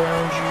gonna go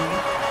around you.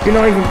 You're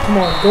not even, come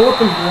on, go up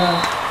and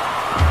block.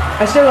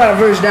 I still got a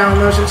first down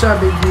though, so it's not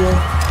a big deal.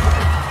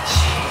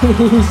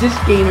 Jeez, this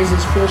game is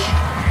just push.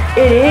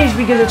 It is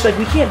because it's like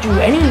we can't do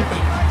anything.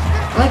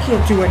 I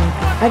can't do anything.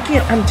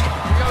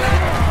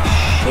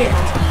 Shit.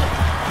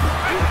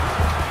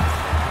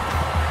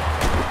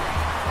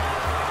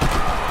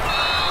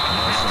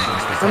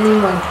 I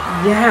mean like,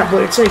 yeah,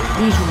 but it's like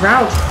these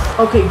routes.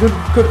 Okay, good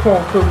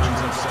call, coach.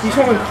 He's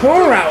calling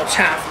poor routes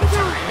half the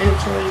time, and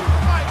it's like.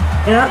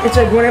 And it's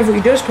like whenever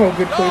he does call a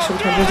good play,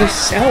 sometimes I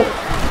just sell it.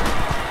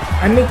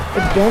 I make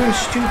a dumb,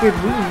 stupid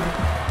read.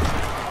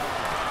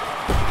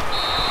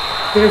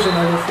 There's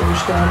another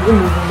first down. We're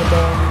moving the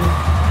ball,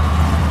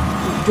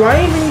 dude. Do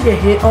I even need to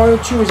hit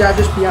R2? Is that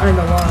just behind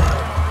the line?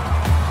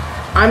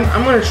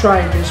 I'm gonna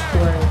try this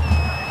play.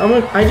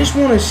 I just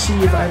want to see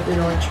if I did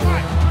R2 or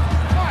not.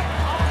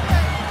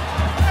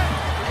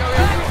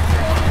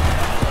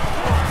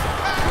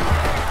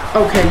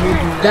 Okay, you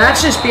do.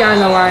 That's just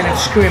behind the line of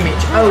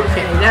scrimmage.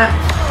 Okay, that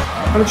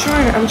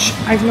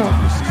I've not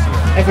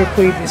ever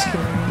played this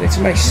game. It's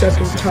my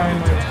second time.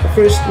 The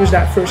first was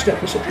that first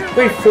episode. I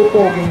played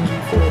football games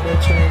before, but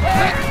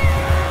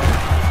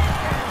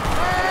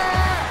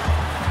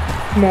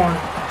come on,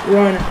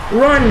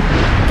 run,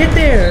 get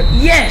there.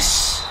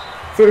 Yes,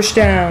 first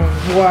down.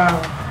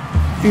 Wow,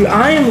 dude,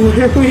 I am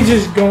literally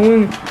just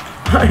going.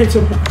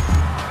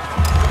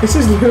 This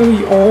is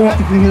literally all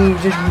me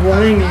just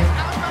running it.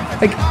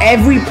 Like,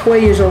 every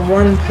play is a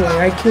run play.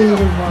 I can't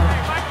even lie.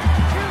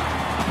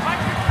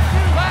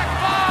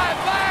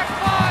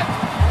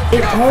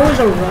 It always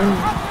a run.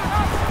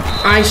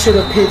 I should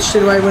have pitched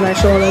it right when I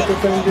saw that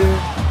defender.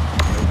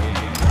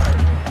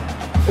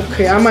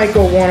 Okay, I might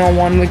go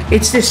one-on-one. Like,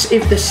 it's this,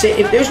 if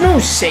there's no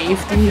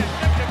safety,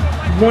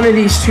 one of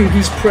these two,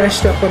 he's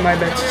pressed up on my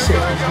bet to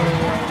safety's going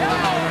on.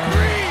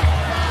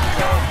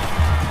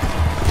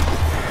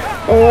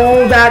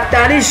 Oh,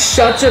 that is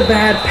such a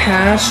bad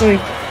pass. Like,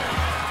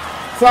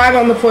 5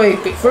 on the play.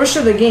 First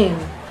of the game.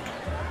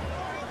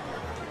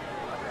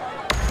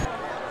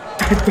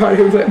 I thought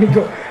he would let me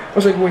go. I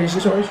was like, wait, is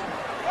this ours?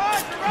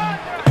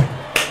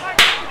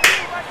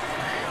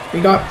 We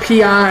got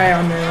PI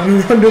on there. On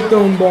the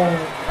underthrown ball.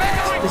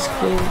 This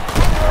game.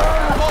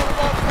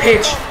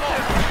 Pitch.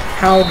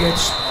 Howell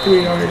gets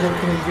 3 yards.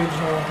 Okay, good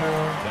job,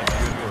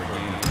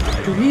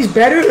 Howell. Dude, he's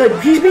better.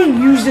 Like, he's being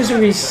used as a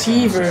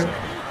receiver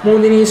more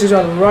than he is as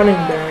a running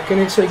back. And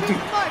it's like, dude,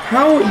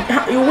 how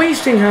you're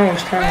wasting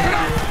Howard's time,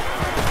 dude.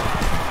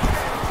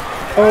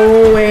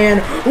 Oh, and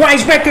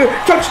Weisbecker,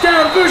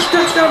 touchdown, first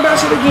touchdown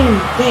pass of the game.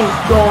 Thank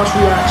gosh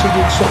we actually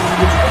did something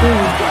good.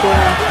 Holy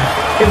crap.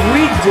 If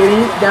we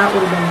didn't, that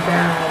would have been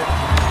bad.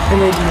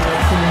 And they do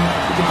nothing.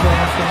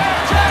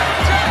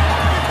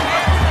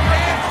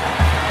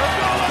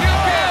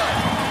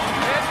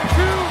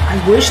 I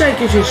wish I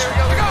could just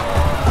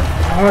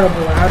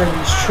audible out of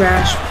these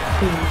trash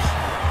plays.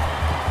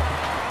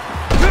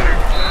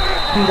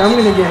 Dude, I'm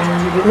gonna get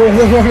injured.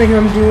 The running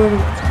I'm doing.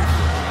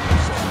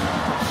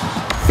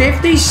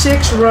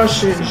 56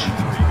 rushes. Damn.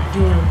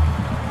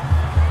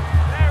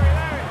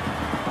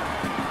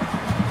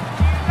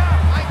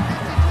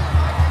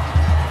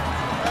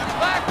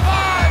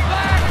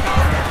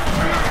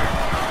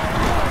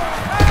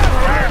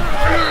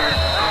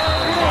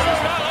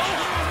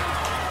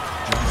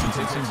 Johnson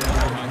takes him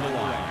down behind the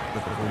line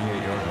with the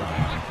 48-yard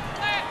line.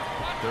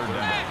 Third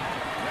down.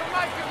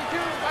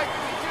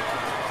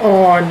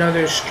 Oh,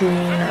 another screen.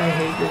 I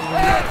hate this one.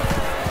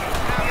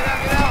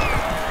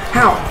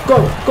 How? Go,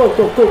 go,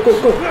 go, go, go,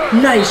 go.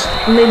 Nice.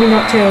 Maybe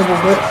not terrible,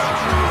 but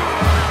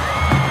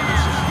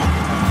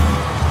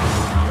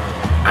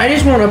I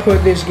just want to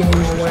put this game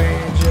away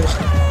and just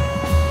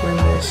win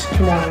this.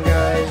 Come on,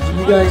 guys. Do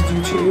you guys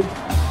do too?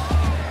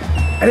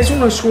 I just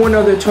want to score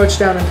another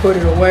touchdown and put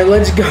it away.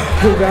 Let's go,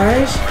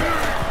 guys.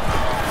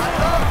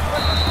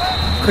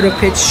 Could have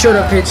pitched, should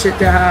have pitched it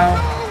to Hal.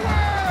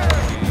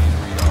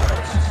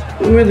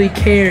 Who really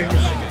cares?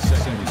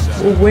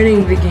 We're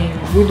winning the game.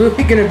 We're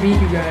literally going to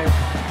beat you guys.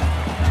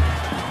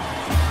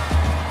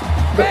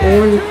 The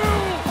only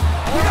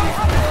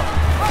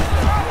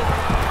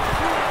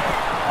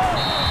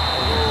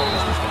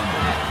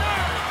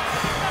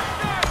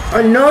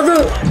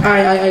another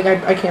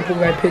I can't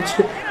believe I pitched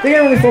it. I think I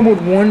only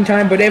fumbled one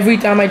time, but every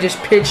time I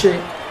just pitch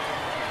it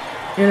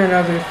in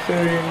another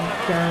third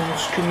down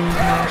screen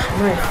pass.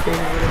 My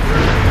favorite.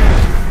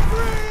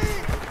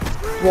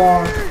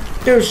 Wow,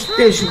 there's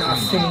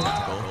nothing.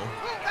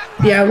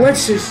 Yeah,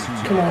 let's just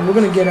come on. We're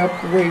gonna get up.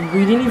 Wait,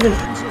 we didn't even.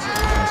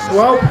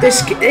 Well,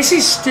 this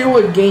is still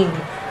a game.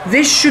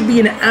 This should be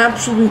an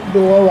absolute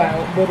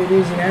blowout, but it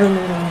isn't. I don't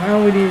know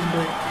how it is,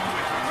 but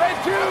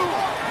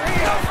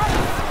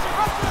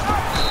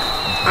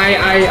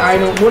I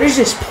don't. What is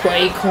this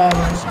play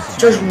calling?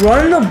 Just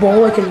run the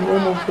ball like a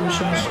normal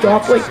person.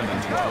 Stop like,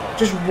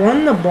 just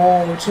run the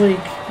ball. It's like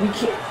we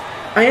can't.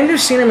 I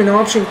understand I'm an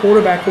option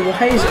quarterback, but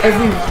why is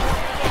every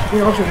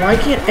option? Why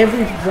can't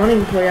every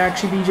running play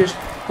actually be just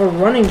a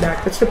running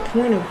back? That's the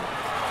point of.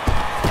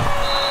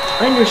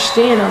 I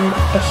understand I'm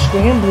a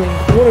scrambling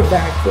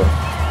quarterback, but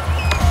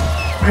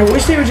I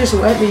wish they would just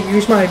let me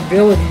use my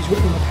abilities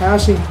with the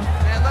passing.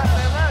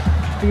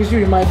 Because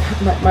dude, my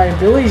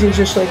abilities is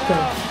just like the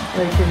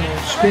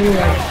spinning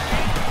like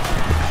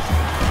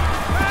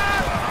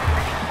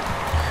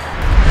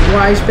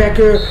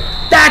Weisbecker.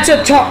 That's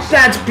a top.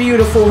 That's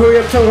beautiful. Hurry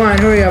up to the line.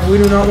 Hurry up. We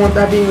do not want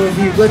that being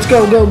reviewed. Let's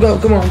go, go, go.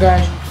 Come on,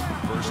 guys.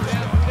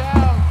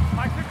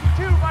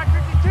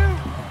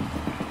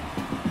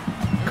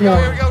 Come on.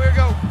 Here we go.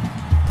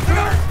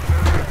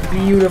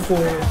 Beautiful.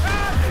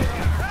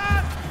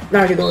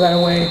 Now I can throw that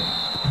away.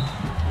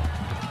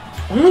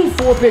 Only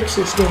 4 picks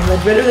this game.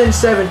 That's better than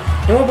 7.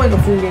 And we're playing a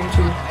full game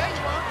too.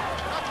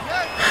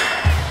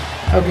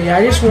 Okay,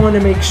 I just wanted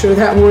to make sure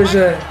that was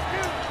a.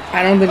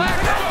 I don't think.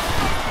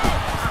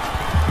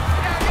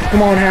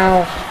 Come on,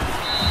 Hal.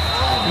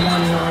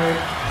 1 yard.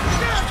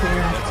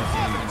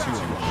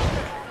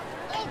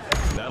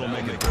 That'll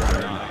make it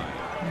 3rd down.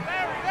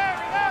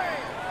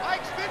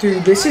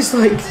 Dude, this is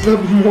like the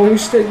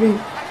most I think.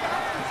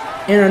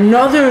 And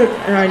another.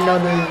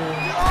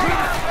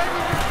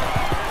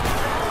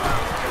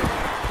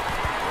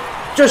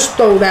 Just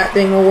throw that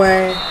thing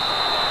away.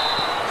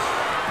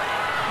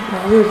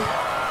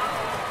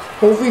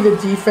 Hopefully the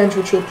defense,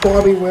 which will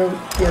probably wear.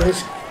 Yeah,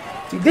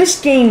 this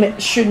game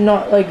should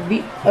not like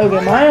be.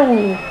 Okay, my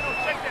only.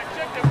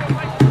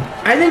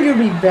 I think it would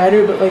be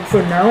better, but like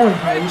for now in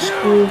high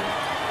school.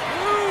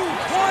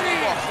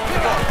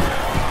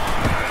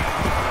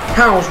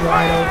 Hal's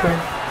wide open.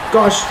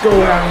 Gosh, go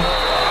around.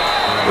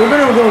 We're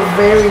gonna go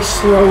very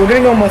slow. We're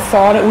gonna go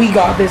methodical. We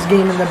got this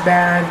game in the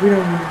bag. We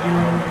don't need to do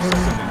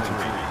anything.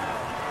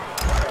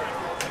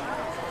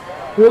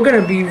 We're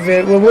gonna be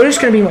we're just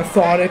gonna be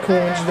methodical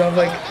and stuff.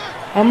 Like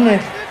I'm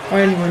gonna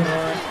find one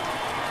more.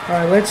 All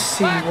right, let's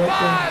see what.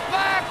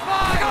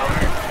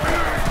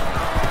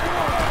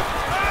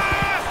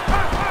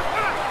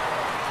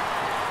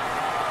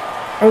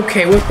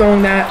 Okay, we're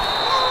throwing that.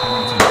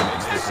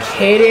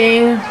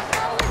 Kidding.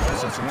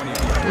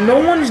 No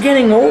one's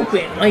getting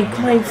open. Like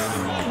my.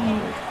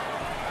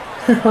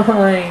 Oh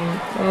my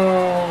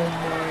god.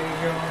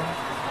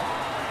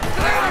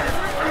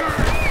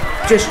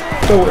 Just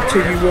throw it to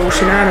you,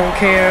 Wilson. I don't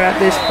care at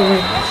this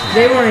point.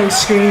 They're running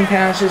screen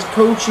passes.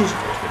 Coaches,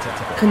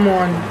 come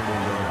on.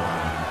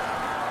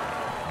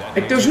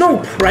 Like, there's no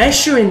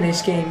pressure in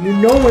this game. You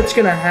know what's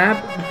going to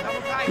happen.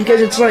 Because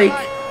it's like,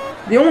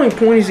 the only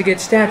point is to get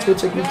stats, but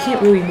it's like, we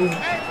can't really move.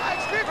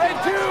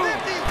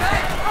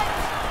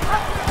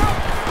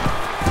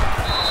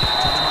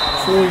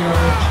 4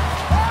 yards.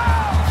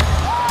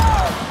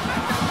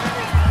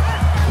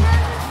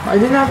 I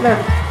didn't have that.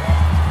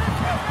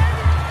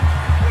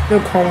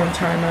 They'll call one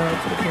timeout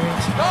for the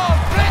Kings.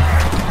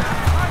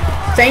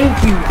 Thank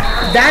you.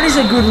 That is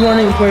a good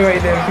running play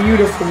right there.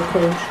 Beautiful,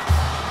 coach.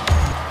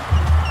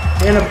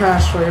 And a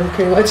pass play.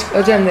 Okay, let's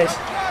end this.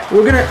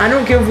 We're gonna. I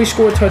don't care if we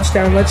score a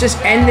touchdown. Let's just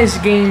end this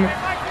game.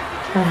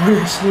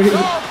 Honestly,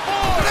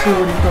 let's see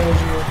what he calls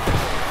here.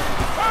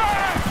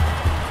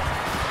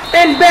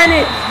 And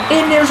Bennett,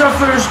 and there's our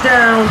first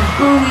down.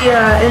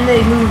 Booyah! And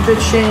they move the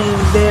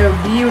chains there.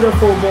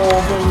 Beautiful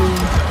ball for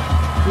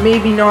me.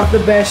 Maybe not the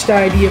best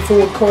idea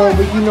for a call,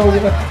 but you know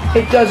what?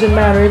 It doesn't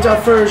matter. It's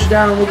our first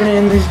down. We're gonna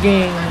end this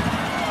game.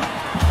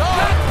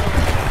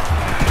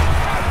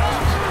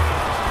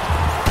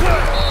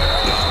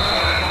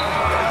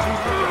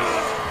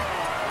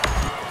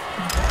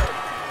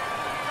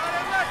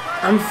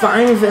 I'm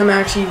fine with them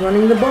actually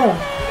running the ball.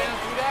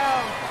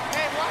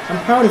 I'm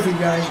proud of you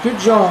guys. Good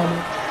job.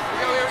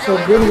 So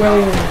good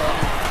way in.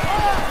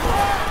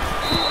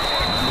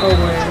 Oh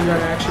wait, we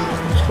gotta actually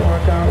run this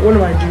clock out. What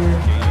am I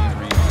doing?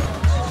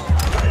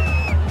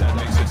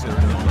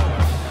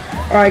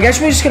 Alright, I guess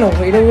we're just gonna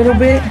wait a little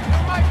bit.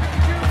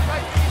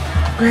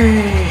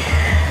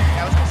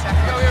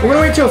 We're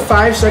gonna wait till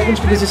 5 seconds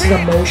because this is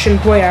a motion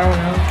play. I don't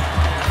know.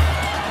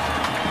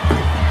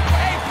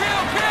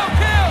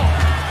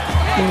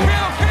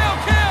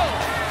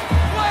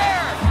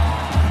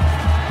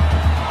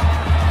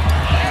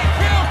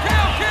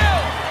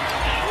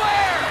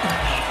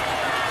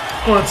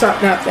 Oh, it's not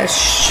that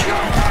shit.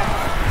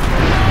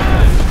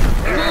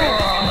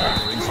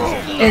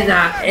 It's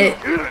not it.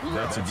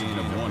 That's a gain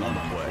of 1 on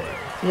the play.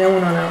 Yeah, we're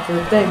not out for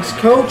it. Thanks,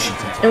 coach.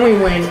 And we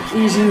win.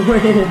 Easy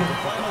win.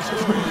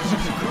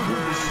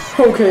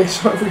 Okay,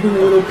 so I'm getting a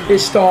little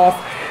pissed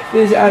off.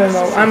 I don't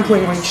know. I'm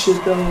playing like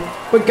shit though.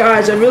 But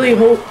guys, I really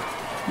hope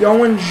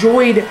y'all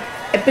enjoyed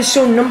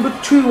episode number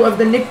 2 of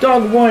the Nick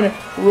Dog 1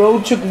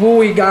 Road to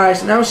Glory,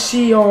 guys. And I'll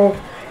see y'all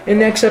in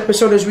the next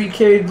episode as we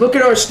kid. Look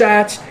at our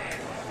stats.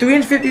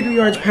 353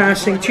 yards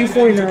passing,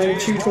 249,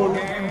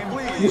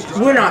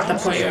 249. We're not the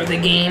player of the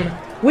game.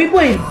 We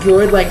played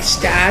good, like,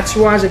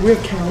 stats-wise. Like, we're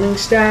counting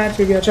stats.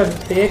 Maybe I'll try to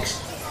fix.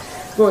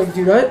 But, like,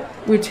 dude,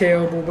 we're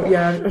terrible. But,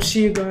 yeah, I'll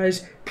see you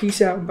guys.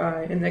 Peace out.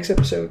 Bye. In the next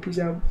episode. Peace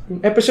out. In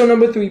episode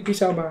number 3.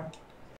 Peace out. Bye.